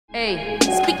Hey,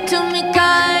 speak to me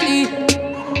kindly.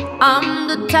 I'm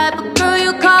the type of girl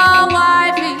you call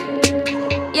wifey.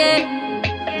 Yeah,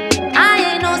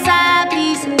 I ain't no side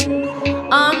piece.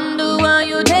 I'm the one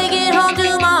you take it home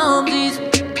to momsies.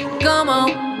 Come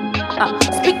on,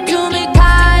 speak to me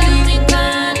kindly.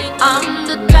 I'm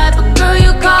the type of girl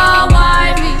you call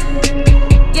wifey.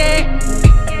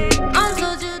 Yeah,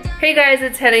 I'm so. Hey guys,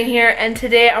 it's Henna here, and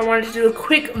today I wanted to do a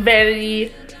quick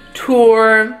vanity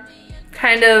tour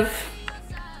kind of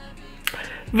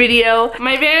video.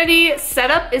 My vanity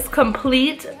setup is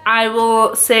complete. I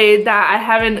will say that I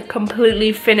haven't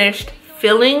completely finished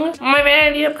filling my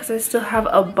vanity up because I still have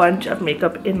a bunch of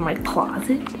makeup in my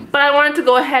closet. But I wanted to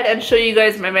go ahead and show you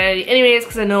guys my vanity anyways,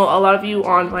 because I know a lot of you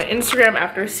on my Instagram,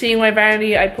 after seeing my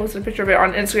vanity, I posted a picture of it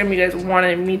on Instagram, you guys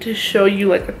wanted me to show you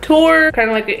like a tour,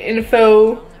 kind of like an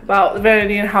info about the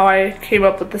vanity and how I came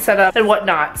up with the setup and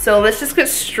whatnot. So let's just get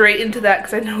straight into that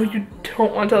because I know you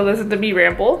don't want to listen to me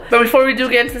ramble. But before we do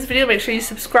get into this video, make sure you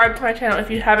subscribe to my channel if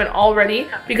you haven't already,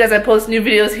 because I post new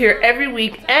videos here every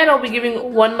week, and I'll be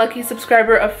giving one lucky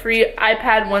subscriber a free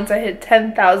iPad once I hit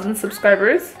 10,000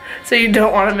 subscribers. So you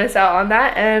don't want to miss out on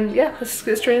that. And yeah, let's just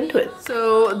get straight into it.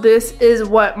 So this is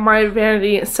what my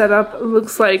vanity setup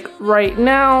looks like right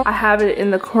now. I have it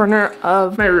in the corner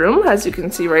of my room, as you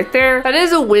can see right there. That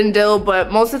is a window,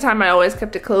 but most of the time I always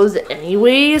kept it closed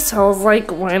anyway, so I was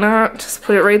like, why not just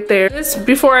put it right there. This,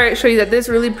 before I show you that, this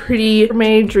really pretty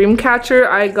mermaid dream catcher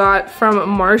I got from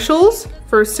Marshall's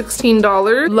for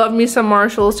 $16. Love me some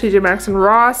Marshalls, TJ Maxx, and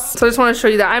Ross. So I just want to show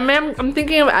you that. I'm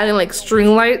thinking of adding like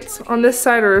string lights on this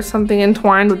side or something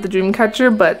entwined with the dream catcher,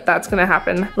 but that's gonna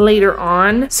happen later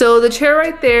on. So the chair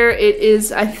right there, it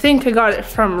is, I think I got it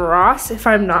from Ross if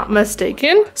I'm not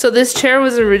mistaken. So this chair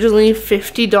was originally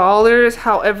 $50.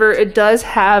 However, it does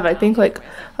have, I think, like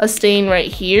a stain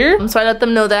right here. So I let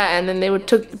them know that, and then they would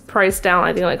took the price down,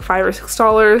 I think like $5 or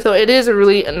 $6. So it is a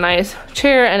really nice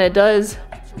chair, and it does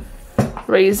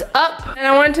raise up. And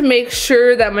I wanted to make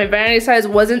sure that my vanity size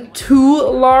wasn't too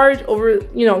large over,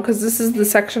 you know, because this is the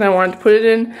section I wanted to put it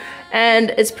in,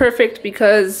 and it's perfect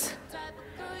because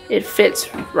it fits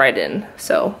right in.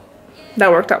 So that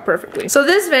worked out perfectly. So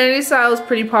this vanity style is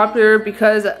pretty popular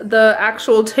because the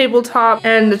actual tabletop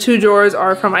and the two drawers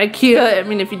are from IKEA. I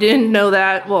mean, if you didn't know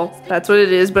that, well, that's what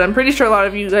it is, but I'm pretty sure a lot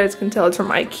of you guys can tell it's from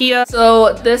IKEA.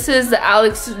 So this is the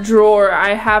Alex drawer.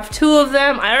 I have two of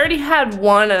them. I already had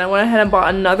one and I went ahead and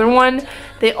bought another one.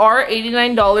 They are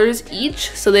 $89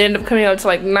 each, so they end up coming out to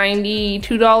like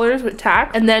 $92 with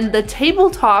tax. And then the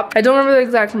tabletop, I don't remember the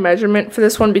exact measurement for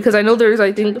this one because I know there's,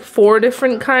 I think, 4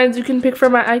 different kinds you can pick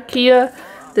from at IKEA.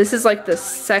 This is like the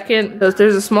second.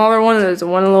 There's a smaller one and there's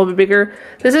one a little bit bigger.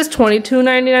 This is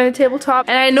 $22.99 the tabletop.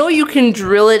 And I know you can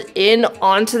drill it in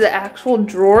onto the actual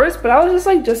drawers, but I was just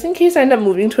like, just in case I end up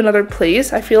moving to another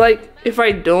place, I feel like if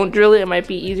I don't drill it, it might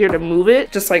be easier to move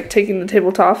it, just like taking the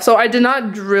tabletop. So I did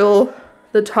not drill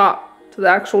the top to the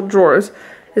actual drawers.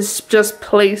 It's just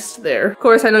placed there. Of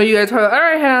course, I know you guys are like, all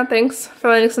right, Hannah, thanks for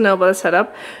letting us know about the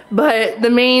setup. But the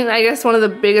main, I guess one of the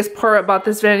biggest part about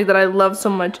this vanity that I love so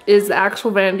much is the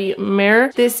actual vanity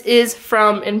mirror. This is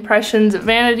from Impressions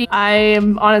Vanity. I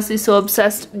am honestly so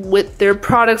obsessed with their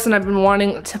products and I've been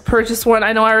wanting to purchase one.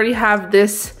 I know I already have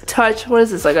this touch. What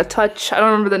is this, like a touch? I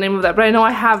don't remember the name of that, but I know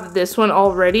I have this one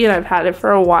already and I've had it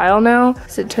for a while now.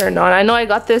 Is it turned on? I know I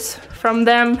got this from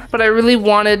them, but I really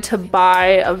wanted to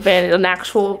buy a vanity, an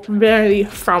actual vanity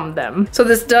from them. So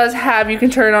this does have, you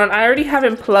can turn on. I already have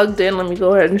it plugged in. Let me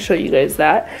go ahead and show you guys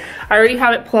that. I already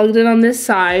have it plugged in on this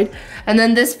side. And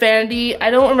then this vanity, I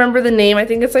don't remember the name. I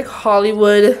think it's like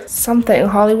Hollywood something,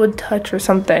 Hollywood Touch or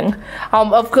something.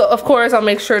 Of course, I'll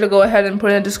make sure to go ahead and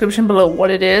put in a description below what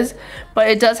it is. But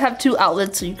it does have 2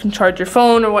 outlets, so you can charge your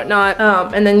phone or whatnot.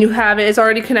 And then you have it, it's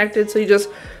already connected, so you just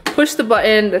push the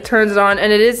button that turns it on,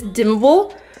 and it is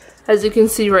dimmable, as you can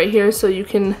see right here, so you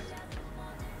can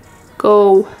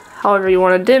go however you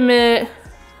want to dim it.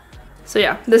 So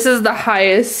yeah, this is the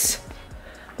highest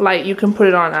light you can put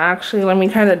it on. Actually, let me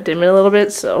kind of dim it a little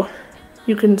bit so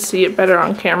you can see it better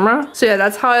on camera. So yeah,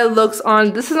 that's how it looks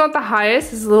on. This is not the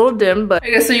highest, it's a little dim, but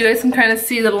I guess so you guys can kind of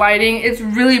see the lighting. It's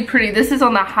really pretty. This is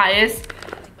on the highest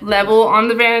level on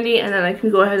the vanity, and then I can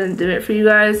go ahead and dim it for you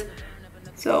guys.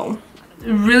 So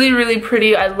really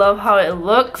pretty. I love how it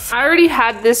looks. I already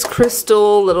had this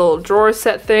crystal little drawer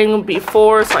set thing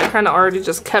before, so I kind of already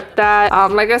just kept that.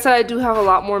 Like I said, I do have a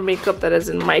lot more makeup that is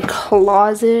in my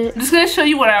closet. I'm just gonna show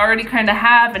you what I already kind of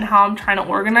have and how I'm trying to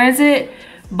organize it.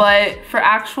 But for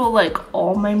actual, like,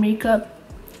 all my makeup,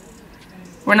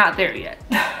 we're not there yet.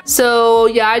 So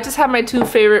yeah, I just have my two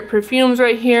favorite perfumes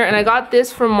right here, and I got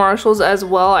this from Marshall's as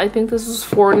well. I think this was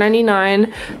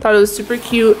 $4.99. Thought it was super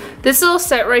cute. This little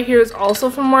set right here is also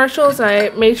from Marshall's.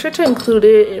 I made sure to include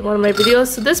it in one of my videos.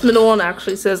 So this middle one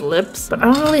actually says lips, but I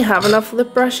don't really have enough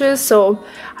lip brushes, so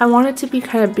I want it to be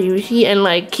kind of beauty and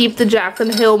like keep the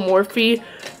Jaclyn Hill Morphe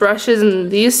brushes in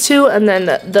these two, and then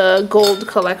the gold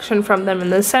collection from them in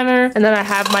the center, and then I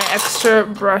have my extra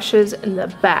brushes in the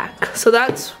back. So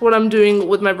that's what I'm doing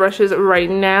with my brushes right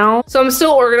now. So I'm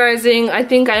still organizing. I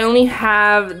think I only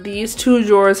have these two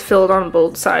drawers filled on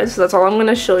both sides, so that's all I'm going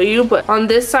to show you. But on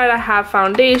this side I have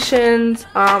foundations.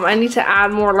 I need to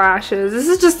add more lashes. This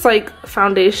is just like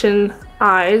foundation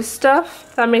eyes stuff,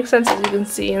 if that makes sense, as you can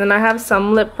see. And then I have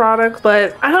some lip products,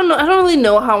 but I don't really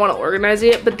know how I want to organize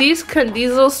it. But these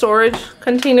little storage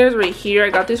containers right here,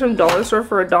 I got these from Dollar Store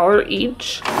for $1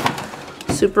 each.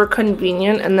 Super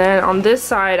convenient. And then on this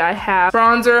side I have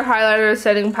bronzer, highlighter,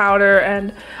 setting powder,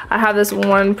 and I have this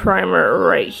one primer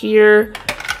right here.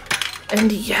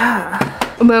 And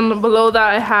yeah, and then below that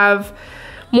I have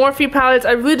Morphe palettes.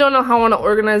 I really don't know how I want to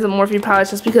organize the Morphe palettes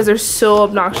just because they're so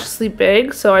obnoxiously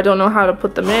big, so I don't know how to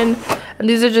put them in. And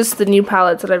these are just the new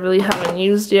palettes that I really haven't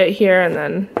used yet here, and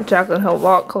then the Jaclyn Hill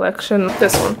Vault collection,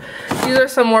 this one. These are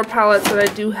some more palettes that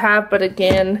I do have, but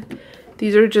again,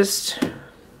 these are just,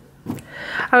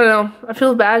 I don't know, I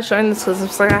feel bad showing this because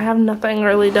it's like I have nothing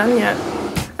really done yet.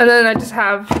 And then I just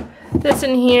have this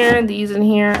in here, these in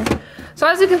here. So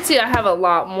as you can see, I have a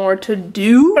lot more to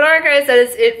do. But alright guys, that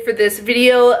is it for this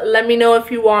video. Let me know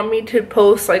if you want me to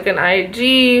post like an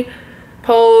IG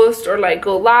post or like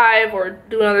go live or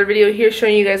do another video here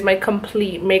showing you guys my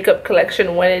complete makeup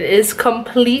collection when it is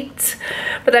complete.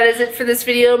 But that is it for this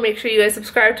video. Make sure you guys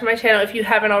subscribe to my channel if you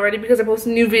haven't already, because I post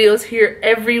new videos here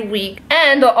every week.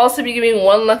 And I'll also be giving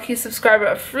one lucky subscriber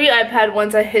a free iPad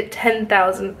once I hit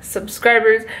 10,000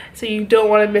 subscribers, so you don't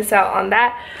want to miss out on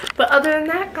that. But other than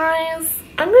that guys,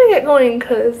 I'm gonna get going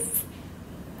because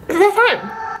it's that time.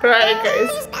 Alright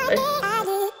guys,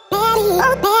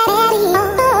 bye.